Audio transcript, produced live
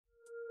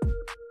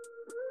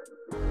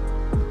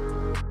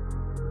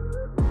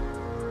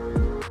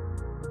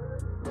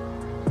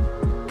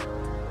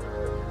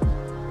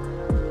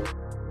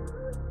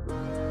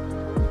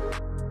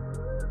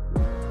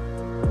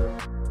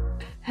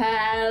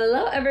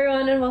Hello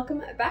everyone and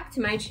welcome back to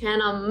my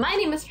channel. My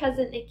name is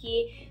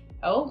Presidentniki.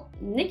 Oh,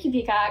 Nikki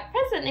Peacock,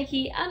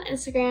 Presidentniki on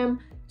Instagram,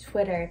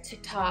 Twitter,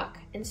 TikTok,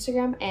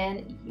 Instagram,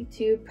 and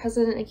YouTube,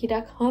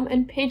 presidentniki.com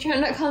and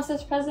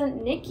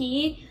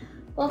patreon.com/presidentniki.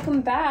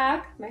 Welcome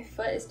back. My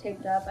foot is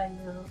taped up, I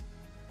know.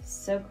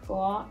 So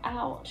cool.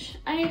 Ouch.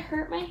 I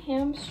hurt my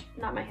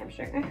not my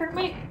hamstring. I hurt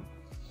my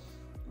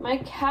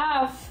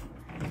calf.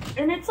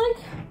 And it's like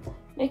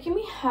making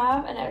me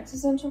have an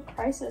existential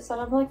crisis that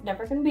I'm like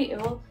never gonna be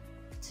able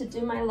to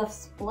do my left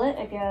split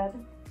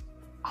again.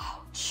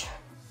 Ouch.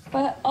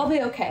 But I'll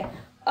be okay.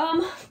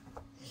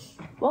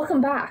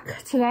 Welcome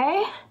back.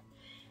 Today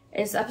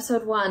is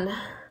episode 1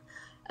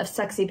 of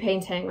Sexy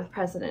Painting with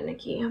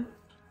Presidentniki.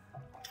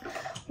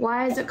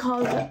 Why is it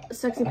called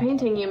Sexy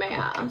Painting, you may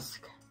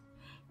ask?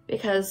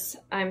 Because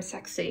I'm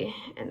sexy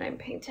and I'm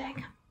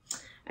painting.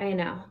 I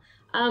know.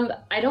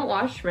 I don't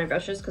wash my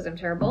brushes because I'm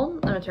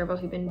terrible. I'm a terrible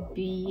human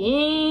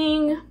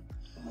being.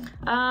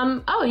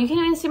 Oh, you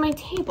can't even see my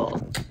table.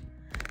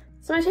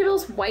 So my table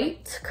is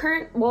white,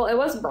 well, it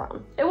was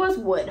brown. It was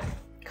wood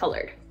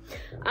colored.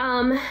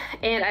 And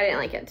I didn't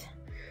like it.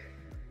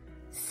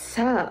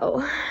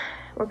 So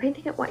we're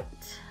painting it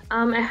white.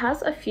 It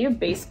has a few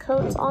base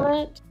coats on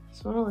it.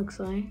 That's what it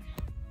looks like.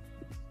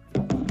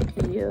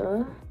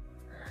 Yeah.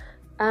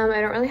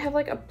 I don't really have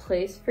like a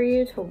place for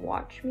you to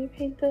watch me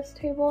paint this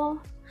table.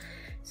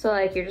 So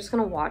like you're just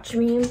gonna watch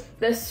me.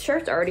 This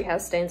shirt already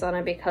has stains on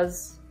it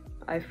because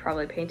I've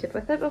probably painted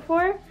with it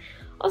before.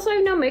 Also, I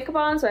have no makeup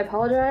on, so I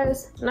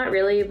apologize. Not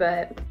really,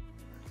 but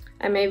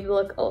I may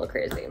look a little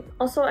crazy.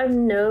 Also, I have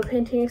no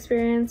painting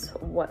experience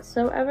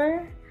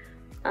whatsoever.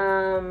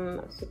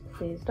 So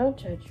please don't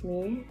judge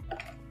me.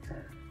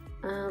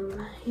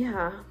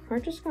 Yeah,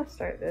 we're just gonna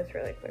start this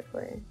really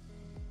quickly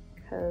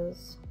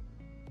because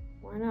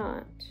why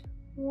not?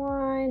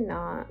 Why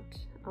not?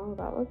 Oh,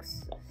 that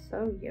looks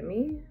so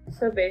yummy.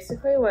 So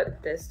basically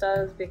what this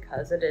does,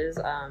 because it is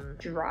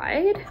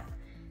dried,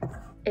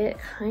 it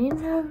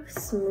kind of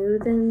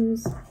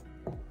smoothens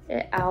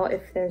it out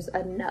if there's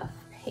enough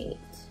paint.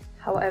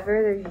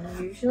 However, there's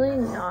usually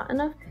not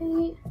enough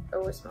paint.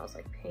 Oh, it smells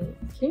like paint.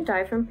 Can you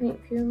die from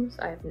paint fumes?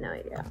 I have no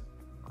idea.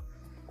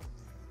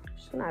 I'm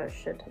just gonna add a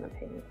shit ton of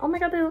paint. Oh my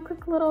god, they look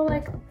like little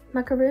like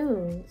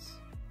macaroons.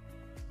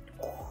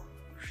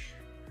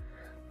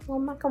 Little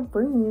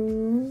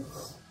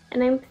macaroons.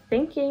 And I'm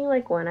thinking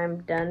like when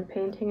I'm done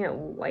painting it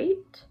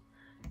white,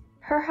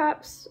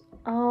 perhaps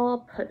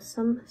I'll put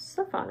some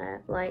stuff on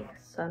it, like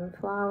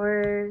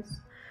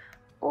sunflowers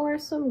or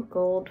some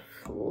gold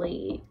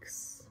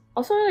flakes.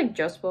 Also, I like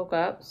just woke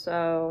up,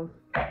 so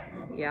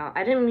yeah,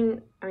 I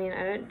didn't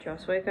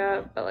just wake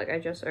up, but like I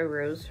just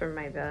arose from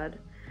my bed.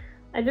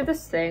 I do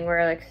this thing where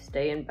I like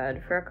stay in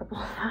bed for a couple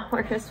of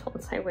hours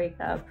once I wake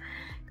up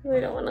because I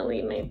don't want to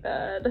leave my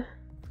bed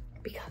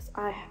because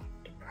I have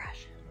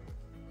depression.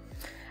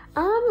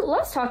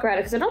 Let's talk about it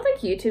because I don't think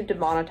YouTube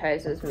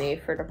demonetizes me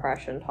for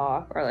depression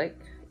talk or like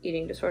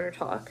eating disorder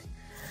talk.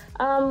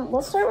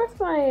 Let's start with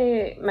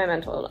my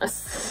mental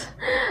illness.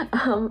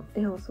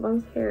 Ew,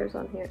 someone's hair is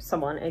on here.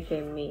 Someone, aka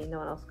me, no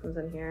one else comes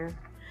in here.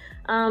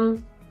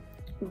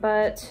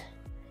 But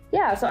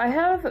yeah, so I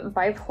have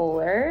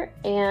bipolar,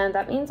 and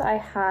that means I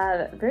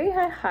have very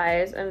high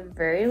highs and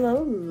very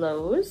low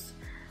lows.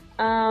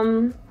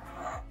 And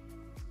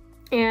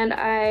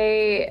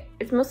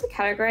it's mostly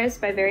categorized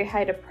by very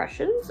high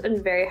depressions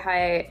and very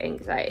high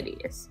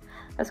anxieties.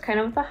 That's kind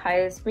of what the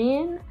highs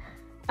mean.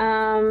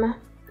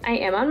 I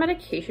am on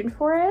medication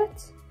for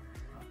it.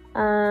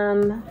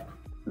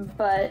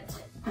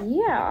 But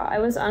yeah, I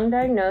was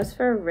undiagnosed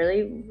for a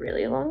really,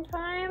 really long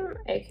time.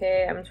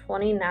 AKA I'm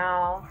 20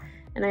 now,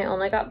 and I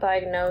only got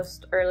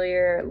diagnosed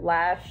earlier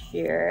last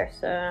year,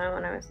 so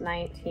when I was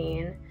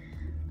 19.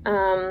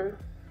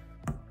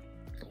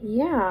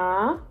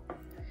 Yeah.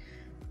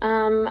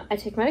 I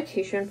take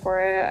medication for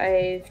it.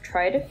 I've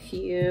tried a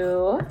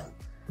few.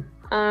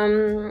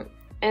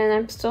 And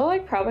I'm still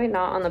like probably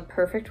not on the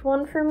perfect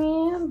one for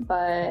me,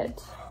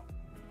 but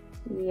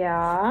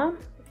yeah.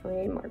 We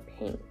need more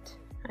paint.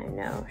 I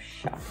know,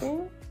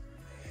 shocking.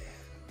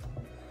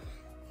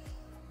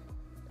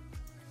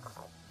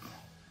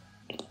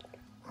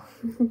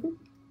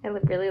 I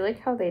really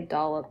like how they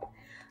dollop.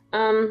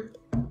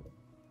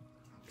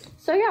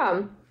 So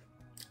yeah,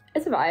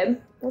 it's a vibe.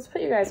 Let's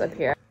put you guys up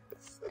here.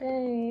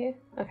 Stay.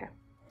 Okay.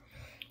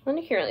 Well,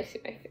 you can't really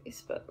see my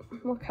face, but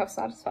look how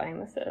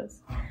satisfying this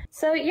is.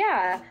 So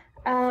yeah,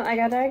 I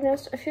got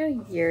diagnosed a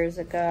few years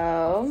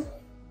ago.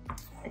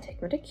 I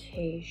take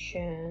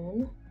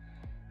medication.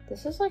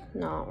 This is like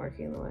not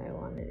working the way I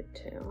wanted it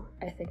to.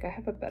 I think I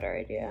have a better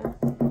idea.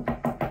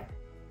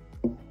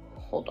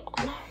 Hold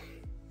on.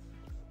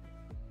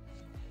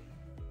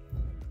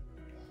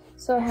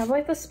 So I have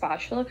like the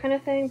spatula kind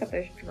of thing, but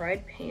there's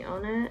dried paint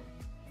on it.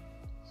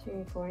 So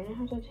you're going to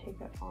have to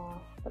take it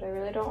off, but I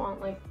really don't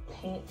want like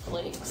paint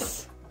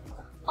flakes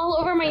all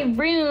over my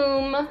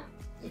room.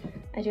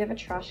 I do have a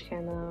trash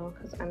can though,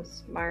 because I'm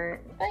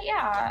smart. But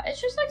yeah,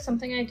 it's just like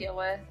something I deal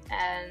with,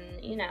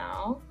 and you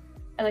know,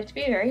 I like to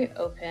be very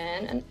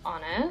open and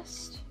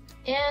honest.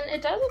 And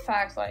it does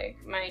affect like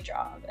my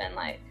job and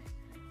like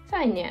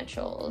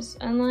financials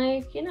and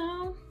like, you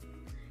know,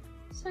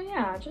 so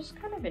yeah, just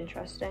kind of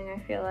interesting. I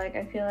feel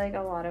like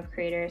a lot of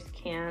creators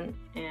can't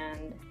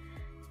and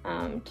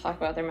talk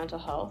about their mental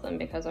health, and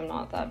because I'm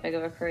not that big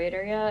of a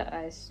creator yet,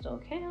 I still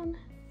can.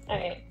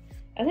 Alright,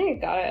 I think I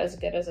got it as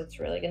good as it's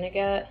really gonna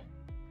get.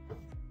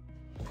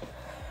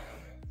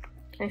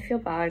 I feel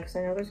bad because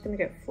I know there's gonna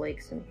get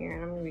flakes in here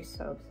and I'm gonna be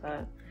so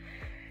upset.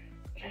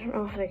 But I don't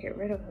know how to get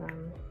rid of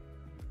them.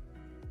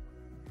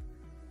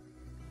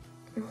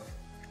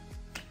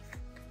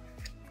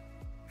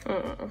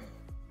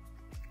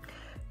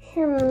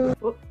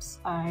 Whoops,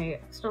 I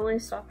accidentally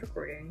stopped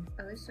recording.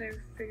 At least I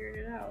figured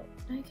it out.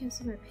 Now I can't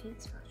see my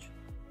paint swatch.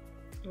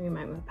 We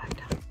might move back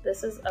down.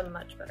 This is a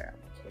much better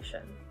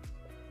application.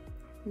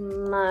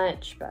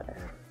 Much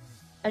better.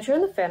 I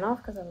turned the fan off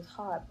because I was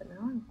hot, but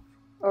now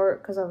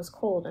because I was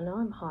cold, and now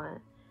I'm hot.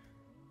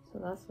 So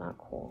that's not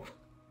cool.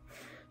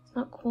 It's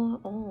not cool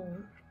at all.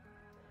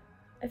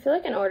 I feel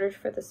like in order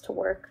for this to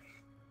work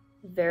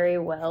very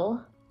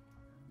well,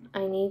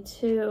 I need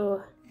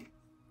to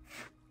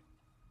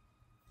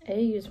A,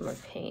 use more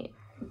paint,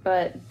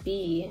 but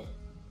B,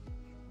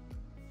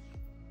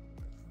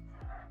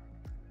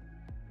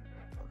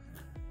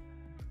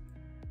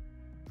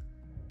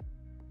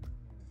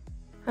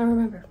 I don't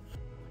remember.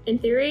 In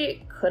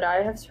theory, could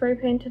I have spray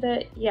painted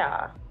it?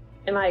 Yeah.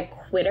 Am I a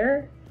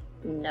quitter?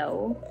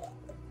 No.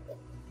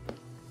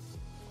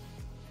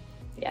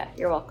 Yeah,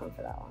 you're welcome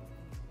for that one.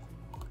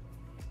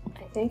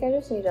 I think I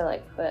just need to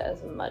like put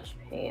as much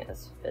paint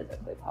as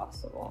physically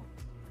possible.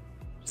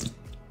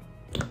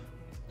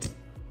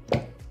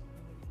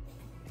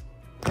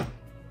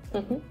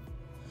 And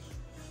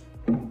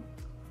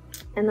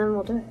then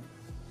we'll do it.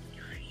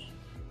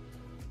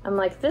 I'm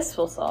like, this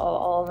will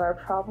solve all of our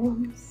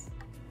problems.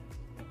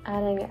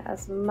 Adding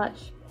as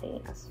much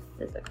paint as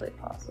physically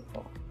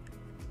possible.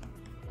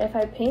 If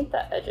I paint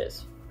the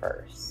edges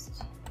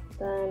first,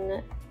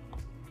 then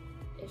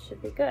it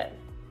should be good.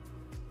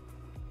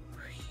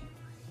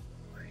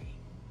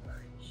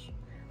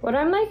 What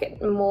I'm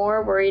like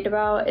more worried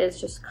about is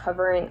just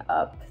covering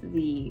up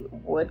the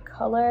wood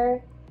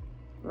color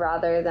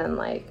rather than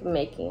like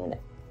making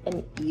it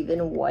an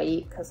even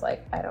white, because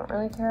like I don't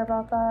really care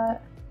about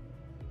that.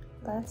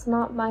 That's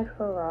not my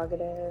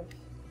prerogative.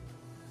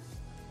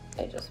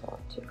 I just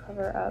want to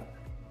cover up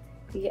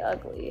the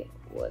ugly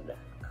wood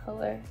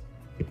color.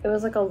 It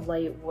was like a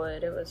light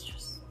wood. It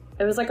was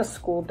like a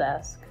school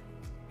desk.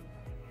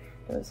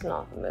 It was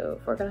not the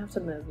move. We're gonna have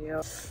to move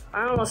you.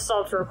 I almost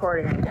stopped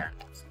recording again.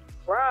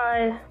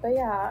 Right. But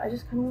yeah, I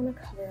just kind of want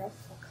to cover up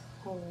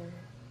the color.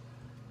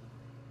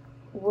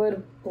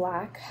 Would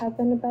black have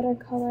been a better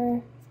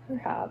color?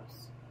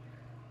 Perhaps.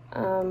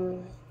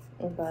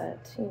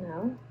 But you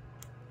know,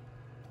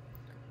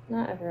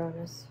 not everyone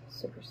is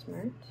super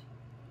smart.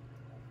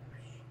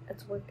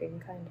 It's working,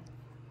 kind of.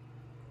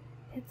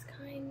 It's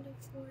kind of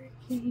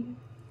working.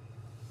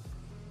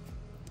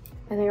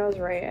 I think I was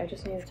right. I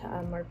just needed to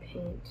add more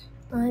paint.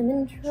 I'm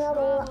in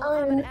trouble.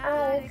 I'm an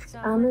addict.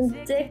 I'm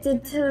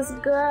addicted to this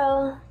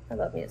girl. I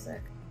love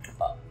music.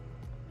 Oh.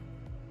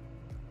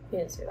 You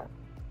didn't see that.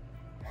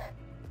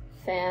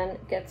 Fan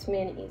gets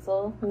me an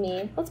easel.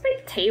 Me. Let's make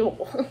a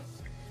table.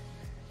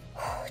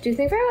 Do you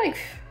think if I like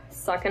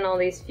suck in all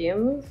these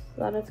fumes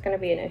that it's gonna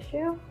be an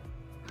issue?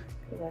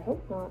 Because I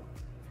hope not.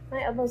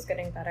 My elbow's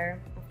getting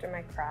better after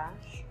my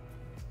crash.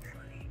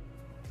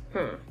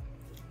 Okay,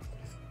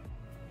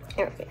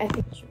 I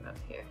think I should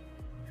move here.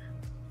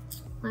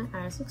 My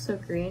eyes look so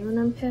green when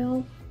I'm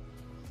pale.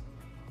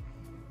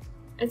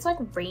 It's like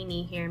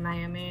rainy here in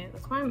Miami.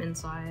 That's why I'm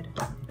inside.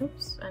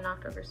 Oops, I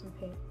knocked over some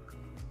paint.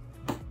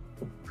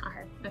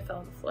 Okay, I fell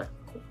on the floor.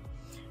 Cool.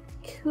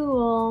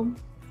 Cool.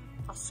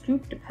 I'll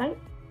scoop the paint.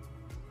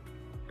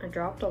 I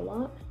dropped a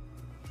lot.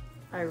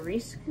 I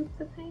re-scooped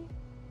the paint.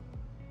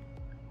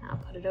 I'll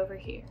put it over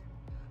here.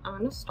 I'm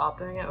gonna stop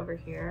doing it over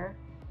here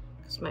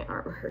because my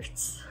arm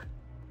hurts.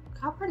 Look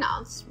how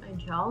pronounced my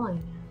jawline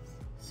is.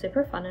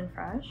 Super fun and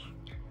fresh.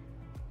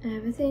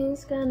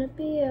 Everything's gonna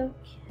be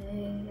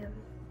okay.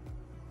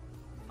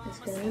 It's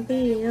gonna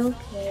be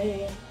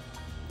okay.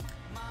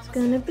 It's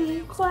gonna be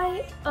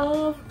quite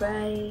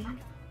alright.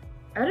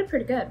 I did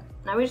pretty good.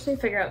 Now we just need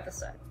to figure out this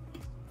side.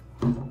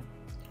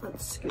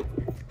 Let's scoop.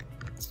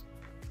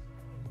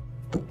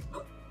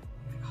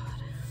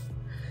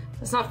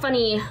 That's not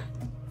funny.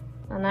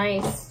 Not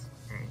nice.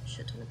 Alright,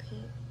 shit ton of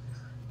paint.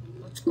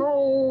 Let's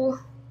go.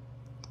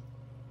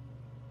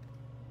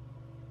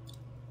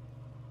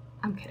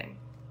 I'm kidding.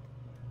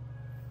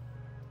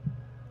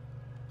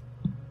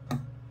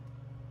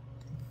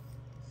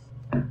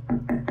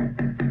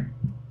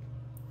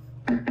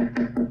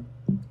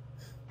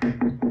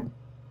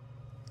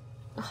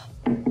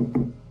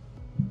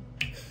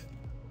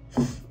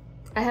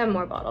 I have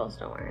more bottles,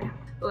 don't worry.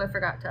 Oh, I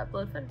forgot to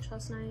upload footage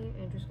last night.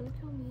 Andrew's gonna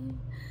kill me.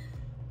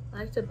 I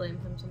like to blame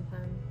him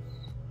sometimes.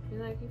 Be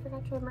like, you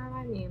forgot to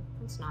remind me.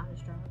 It's not his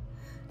job.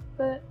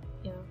 But,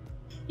 you know.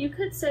 You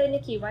could say,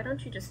 Nikki, why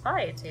don't you just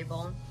buy a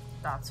table?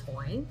 That's a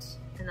point.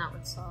 And that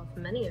would solve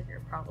many of your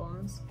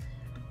problems.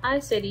 I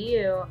say to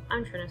you,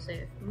 I'm trying to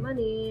save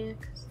money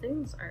because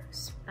things are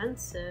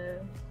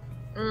expensive.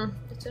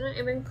 It didn't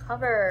even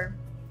cover.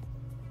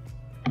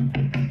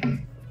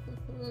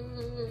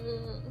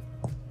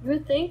 You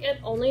would think it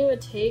only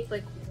would take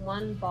like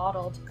one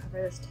bottle to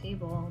cover this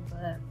table,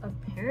 but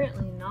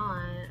apparently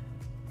not.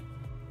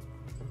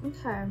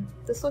 Okay,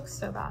 this looks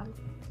so bad.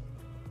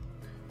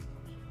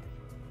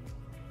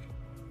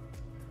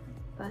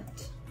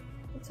 But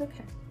it's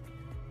okay.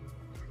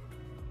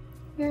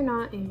 We're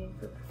not aiming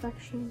for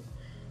perfection.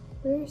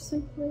 We're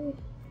simply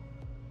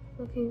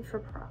looking for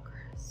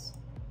progress.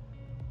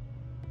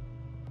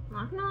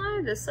 Not gonna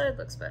lie, this side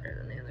looks better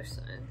than the other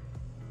side.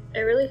 It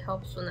really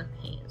helps when the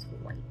paint is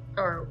white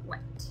or wet.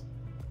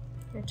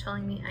 You're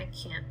telling me I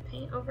can't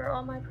paint over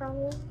all my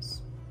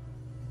problems?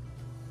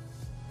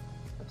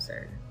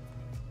 Absurd.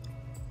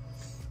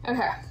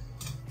 Okay.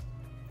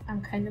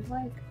 I'm kind of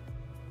like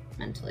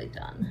mentally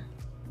done.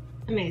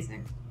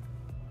 Amazing.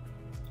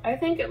 I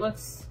think it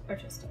looks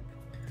artistic.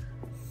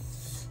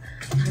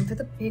 Time for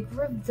the big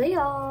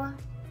reveal.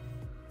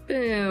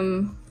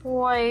 Boom.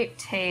 White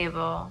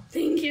table.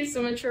 Thank you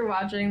so much for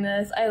watching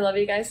this. I love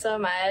you guys so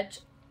much.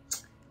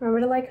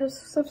 Remember to like,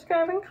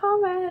 subscribe, and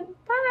comment.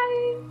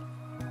 Bye!